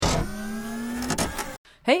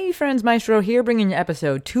Hey friends, Maestro here, bringing you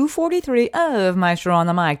episode 243 of Maestro on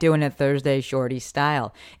the Mic, doing it Thursday shorty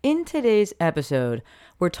style. In today's episode,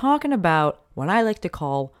 we're talking about what I like to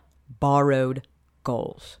call borrowed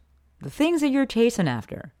goals. The things that you're chasing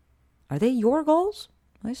after. Are they your goals?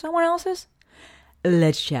 Are they someone else's?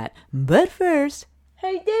 Let's chat. But first,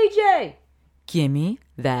 hey DJ, gimme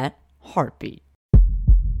that heartbeat.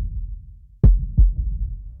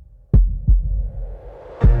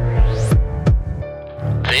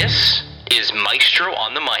 This is Maestro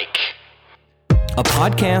on the Mic, a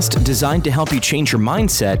podcast designed to help you change your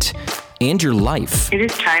mindset and your life. It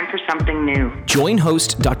is time for something new. Join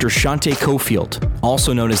host Dr. Shante Cofield,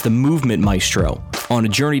 also known as the Movement Maestro, on a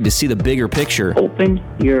journey to see the bigger picture, Open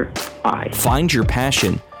your eyes. find your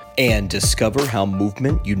passion, and discover how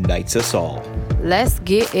movement unites us all. Let's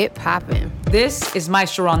get it poppin'. This is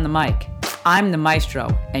Maestro on the Mic. I'm the Maestro,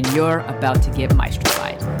 and you're about to get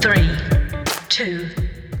maestrofied. 3, 2,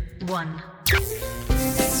 1.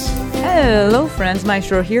 Hello friends,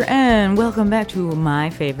 Maestro here, and welcome back to my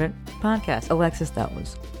favorite podcast. Alexis, that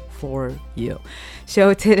was for you.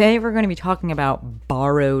 So today we're going to be talking about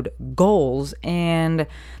borrowed goals, and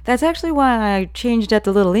that's actually why I changed up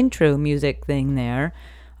the little intro music thing there,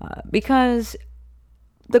 because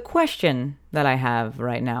the question that I have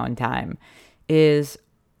right now in time is,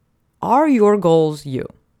 are your goals you?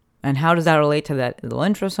 And how does that relate to that little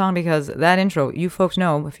intro song? Because that intro, you folks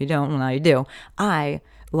know, if you don't, well now you do, I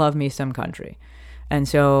love me some country. And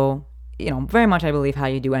so, very much I believe how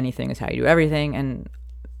you do anything is how you do everything. And,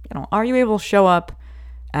 are you able to show up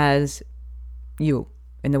as you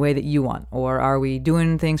in the way that you want? Or are we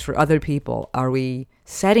doing things for other people? Are we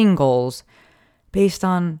setting goals based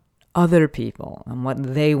on other people and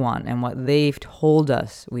what they want and what they've told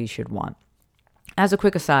us we should want? As a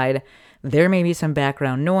quick aside, there may be some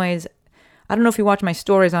background noise. I don't know if you watch my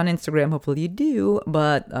stories on Instagram. Hopefully you do.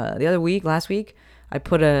 But last week, I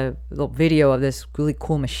put a little video of this really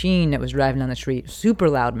cool machine that was driving down the street. Super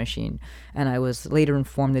loud machine. And I was later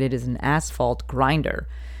informed that it is an asphalt grinder.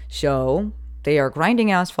 So they are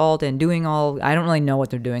grinding asphalt and doing I don't really know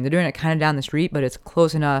what they're doing. They're doing it kind of down the street, but it's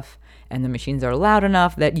close enough and the machines are loud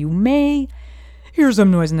enough that you may hear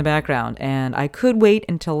some noise in the background, and I could wait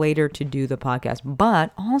until later to do the podcast.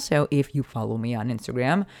 But also, if you follow me on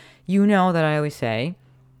Instagram, you know that I always say,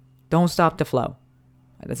 don't stop the flow.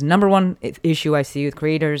 That's the number one issue I see with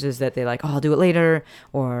creators is that they're like, I'll do it later,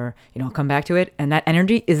 or, I'll come back to it, and that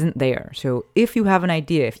energy isn't there. So if you have an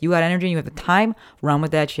idea, if you got energy and you have the time, run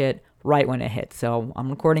with that shit right when it hits. So I'm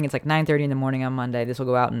recording, it's like 9:30 in the morning on Monday. This will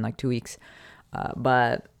go out in like 2 weeks.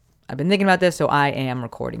 But I've been thinking about this, so I am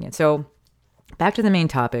recording it. So back to the main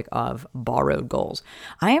topic of borrowed goals.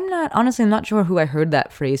 I'm not sure who I heard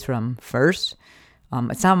that phrase from first.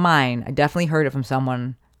 It's not mine. I definitely heard it from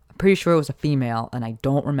someone. I'm pretty sure it was a female, and I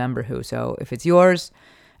don't remember who. So if it's yours,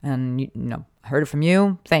 and you heard it from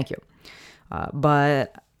you, thank you.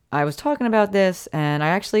 But I was talking about this, and I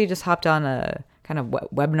actually just hopped on a kind of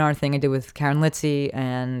webinar thing I did with Karen Litzy,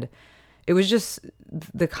 and it was just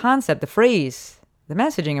the concept, the phrase, the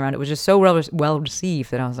messaging around it was just so well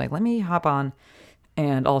received that I was like, let me hop on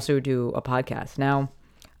and also do a podcast. Now,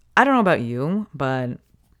 I don't know about you, but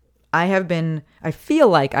I feel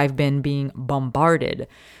like I've been being bombarded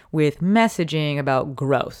with messaging about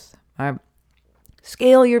growth.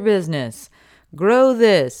 Scale your business, grow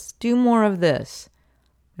this, do more of this.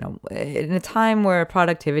 In a time where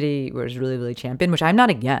productivity was really, really championed, which I'm not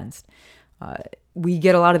against, we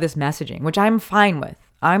get a lot of this messaging, which I'm fine with.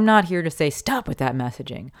 I'm not here to say stop with that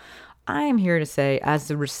messaging. I'm here to say, as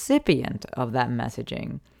the recipient of that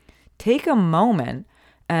messaging, take a moment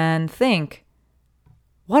and think,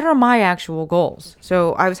 what are my actual goals?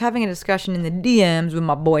 So I was having a discussion in the DMs with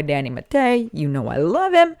my boy Danny Matei. You know I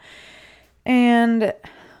love him. And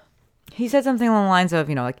he said something along the lines of,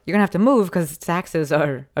 you're going to have to move because taxes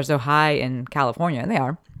are so high in California. And they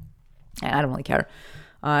are. And I don't really care.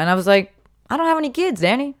 And I was like, I don't have any kids,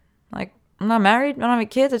 Danny. I'm not married. I don't have any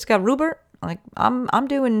kids. I just got Rupert. I'm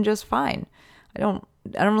doing just fine. I don't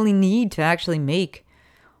really need to actually make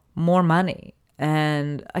more money.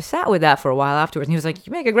 And I sat with that for a while afterwards. And he was like,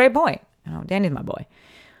 you make a great point. Danny's my boy.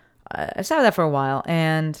 I sat with that for a while.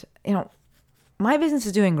 And, my business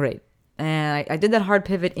is doing great. And I did that hard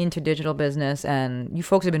pivot into digital business. And you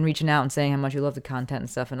folks have been reaching out and saying how much you love the content and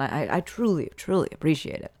stuff. And I truly, truly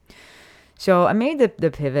appreciate it. So I made the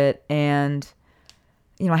pivot, and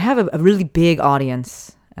I have a really big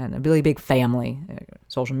audience and a really big family,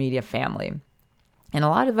 social media family. And a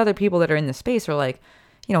lot of other people that are in the space are like,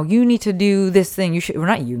 you need to do this thing.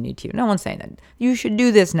 Not you need to. No one's saying that. You should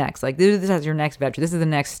do this next. Do this as your next venture. This is the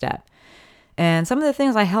next step. And some of the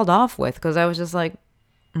things I held off with because I was just like,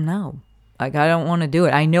 no. Like, I don't want to do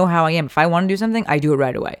it. I know how I am. If I want to do something, I do it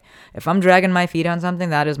right away. If I'm dragging my feet on something,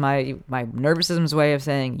 that is my nervous system's way of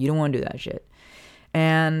saying, you don't want to do that shit.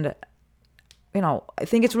 And, I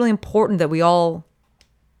think it's really important that we all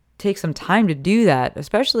take some time to do that.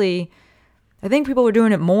 Especially, I think people were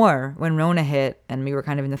doing it more when Rona hit and we were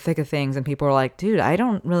kind of in the thick of things. And people were like, dude, I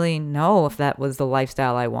don't really know if that was the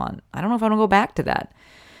lifestyle I want. I don't know if I want to go back to that.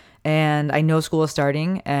 And I know school is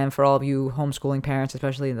starting, and for all of you homeschooling parents,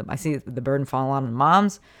 especially, I see the burden falling on the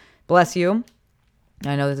moms. Bless you.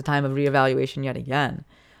 I know there's a time of reevaluation yet again.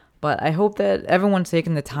 But I hope that everyone's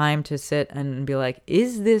taking the time to sit and be like,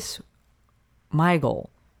 is this my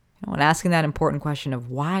goal? And asking that important question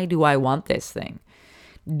of, why do I want this thing?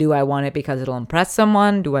 Do I want it because it'll impress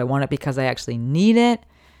someone? Do I want it because I actually need it?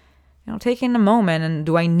 Taking a moment, and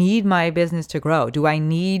do I need my business to grow? Do I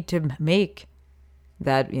need to make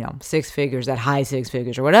that, 6 figures, that high 6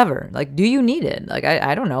 figures or whatever? Like, do you need it? Like,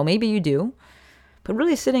 I don't know, maybe you do, but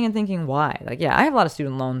really sitting and thinking why. Like, yeah, I have a lot of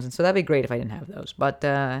student loans, and so that'd be great if I didn't have those. But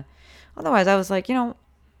otherwise, I was like,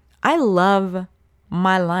 I love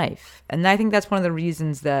my life. And I think that's one of the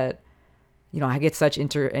reasons that, I get such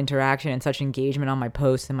interaction and such engagement on my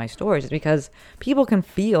posts and my stories, is because people can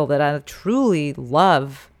feel that I truly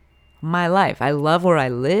love my life. I love where I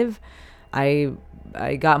live. I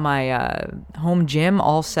got my home gym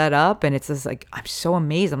all set up, and it's just like, I'm so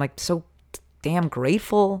amazed. I'm like so damn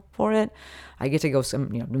grateful for it. I get to go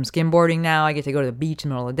doing skimboarding now. I get to go to the beach in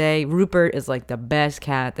the middle of the day. Rupert is like the best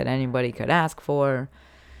cat that anybody could ask for.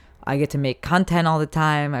 I get to make content all the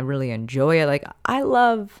time. I really enjoy it. Like, I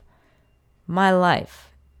love my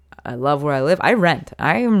life. I love where I live. I rent.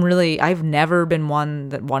 I've never been one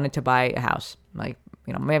that wanted to buy a house. Like,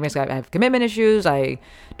 maybe I have commitment issues. I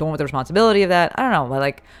don't want the responsibility of that. I don't know. But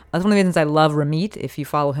like, that's one of the reasons I love Ramit. If you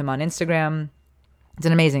follow him on Instagram, it's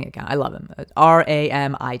an amazing account. I love him.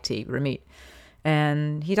 RAMIT, Ramit.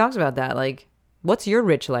 And he talks about that. Like, what's your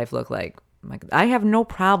rich life look like? Like, I have no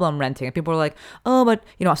problem renting. And people are like, oh, but,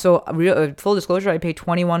 so full disclosure, I pay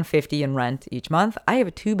 $21.50 in rent each month. I have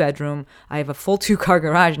a 2-bedroom. I have a full 2-car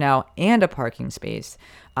garage now and a parking space.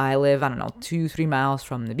 I live, 2-3 miles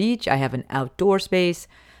from the beach. I have an outdoor space.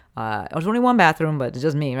 There's only 1 bathroom, but it's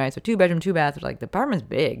just me, right? So 2-bedroom, 2-bath. Like, the apartment's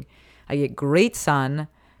big. I get great sun.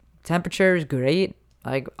 Temperature is great.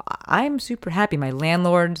 Like, I'm super happy. My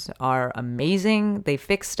landlords are amazing. They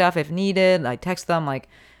fix stuff if needed. I text them, like,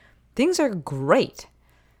 things are great.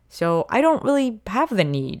 So I don't really have the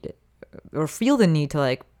need or feel the need to,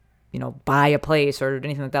 like, buy a place or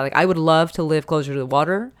anything like that. Like, I would love to live closer to the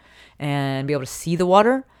water and be able to see the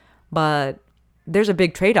water, but there's a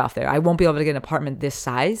big trade-off there. I won't be able to get an apartment this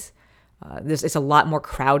size. It's a lot more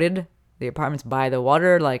crowded. The apartments by the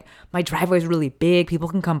water, like, my driveway is really big. People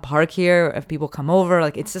can come park here if people come over.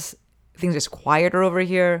 Like, it's just, things are just quieter over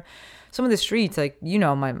here. Some of the streets, like, my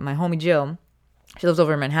homie Jill, she lives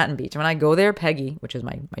over in Manhattan Beach. When I go there, Peggy, which is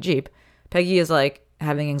my Jeep, Peggy is like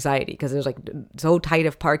having anxiety because there's like so tight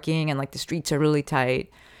of parking and like the streets are really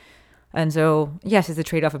tight. And so, yes, it's a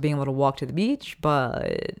trade-off of being able to walk to the beach,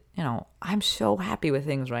 but, I'm so happy with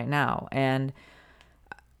things right now. And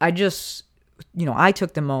I just, I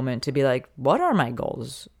took the moment to be like, what are my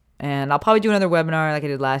goals? And I'll probably do another webinar like I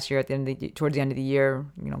did last year towards the end of the year,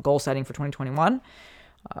 goal setting for 2021.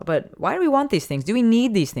 But why do we want these things? Do we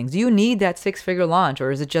need these things? Do you need that 6-figure launch,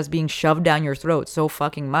 or is it just being shoved down your throat so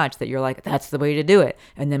fucking much that you're like, that's the way to do it?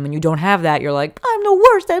 And then when you don't have that, you're like, I'm the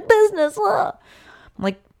worst at business. I'm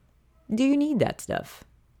like, do you need that stuff?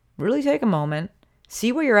 Really take a moment,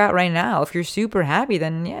 see where you're at right now. If you're super happy,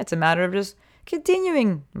 then yeah, it's a matter of just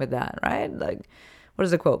continuing with that, right? Like, what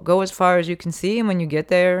is the quote? Go as far as you can see, and when you get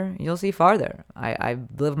there, you'll see farther. I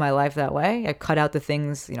live my life that way. I cut out the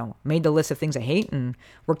things, made the list of things I hate and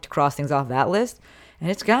worked to cross things off that list. And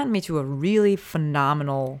it's gotten me to a really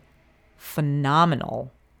phenomenal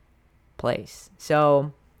place.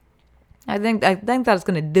 So I think that's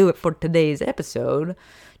going to do it for today's episode.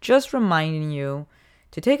 Just reminding you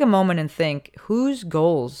to take a moment and think, whose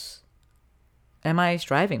goals am I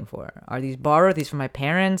striving for? Are these borrowed? Are these from my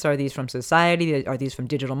parents? Are these from society? Are these from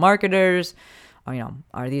digital marketers? Or,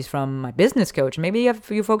 are these from my business coach? Maybe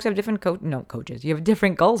you folks have different coaches. You have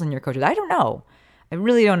different goals in your coaches. I don't know. I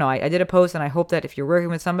really don't know. I did a post, and I hope that if you're working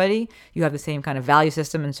with somebody, you have the same kind of value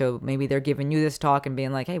system. And so maybe they're giving you this talk and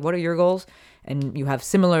being like, hey, what are your goals? And you have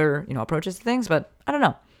similar, approaches to things. But I don't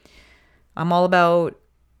know. I'm all about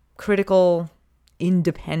critical,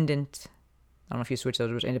 independent, I don't know if you switch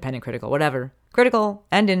those words, independent, critical, whatever. Critical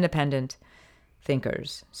and independent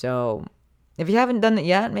thinkers. So if you haven't done it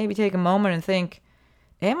yet, maybe take a moment and think,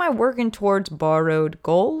 am I working towards borrowed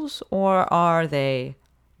goals, or are they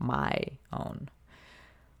my own?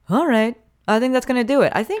 All right. I think that's going to do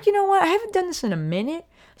it. I think, you know what? I haven't done this in a minute,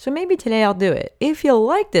 so maybe today I'll do it. If you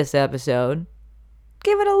like this episode,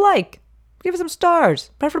 give it a like. Give it some stars,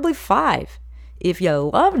 preferably 5. If you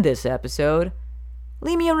loved this episode,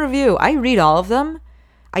 leave me a review. I read all of them.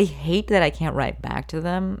 I hate that I can't write back to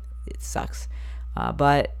them. It sucks.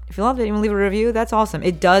 But if you loved it, you want to leave a review, that's awesome.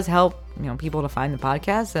 It does help, people to find the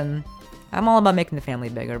podcast, and I'm all about making the family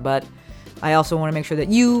bigger. But I also want to make sure that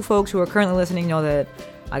you folks who are currently listening know that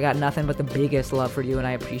I got nothing but the biggest love for you, and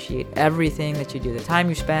I appreciate everything that you do. The time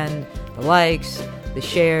you spend, the likes, the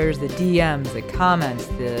shares, the DMs, the comments,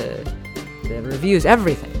 the reviews,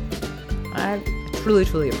 everything. I truly,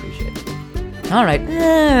 truly appreciate it. All right,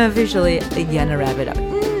 officially, again to wrap it up.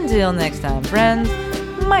 Until next time, friends,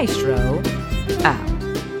 Maestro out.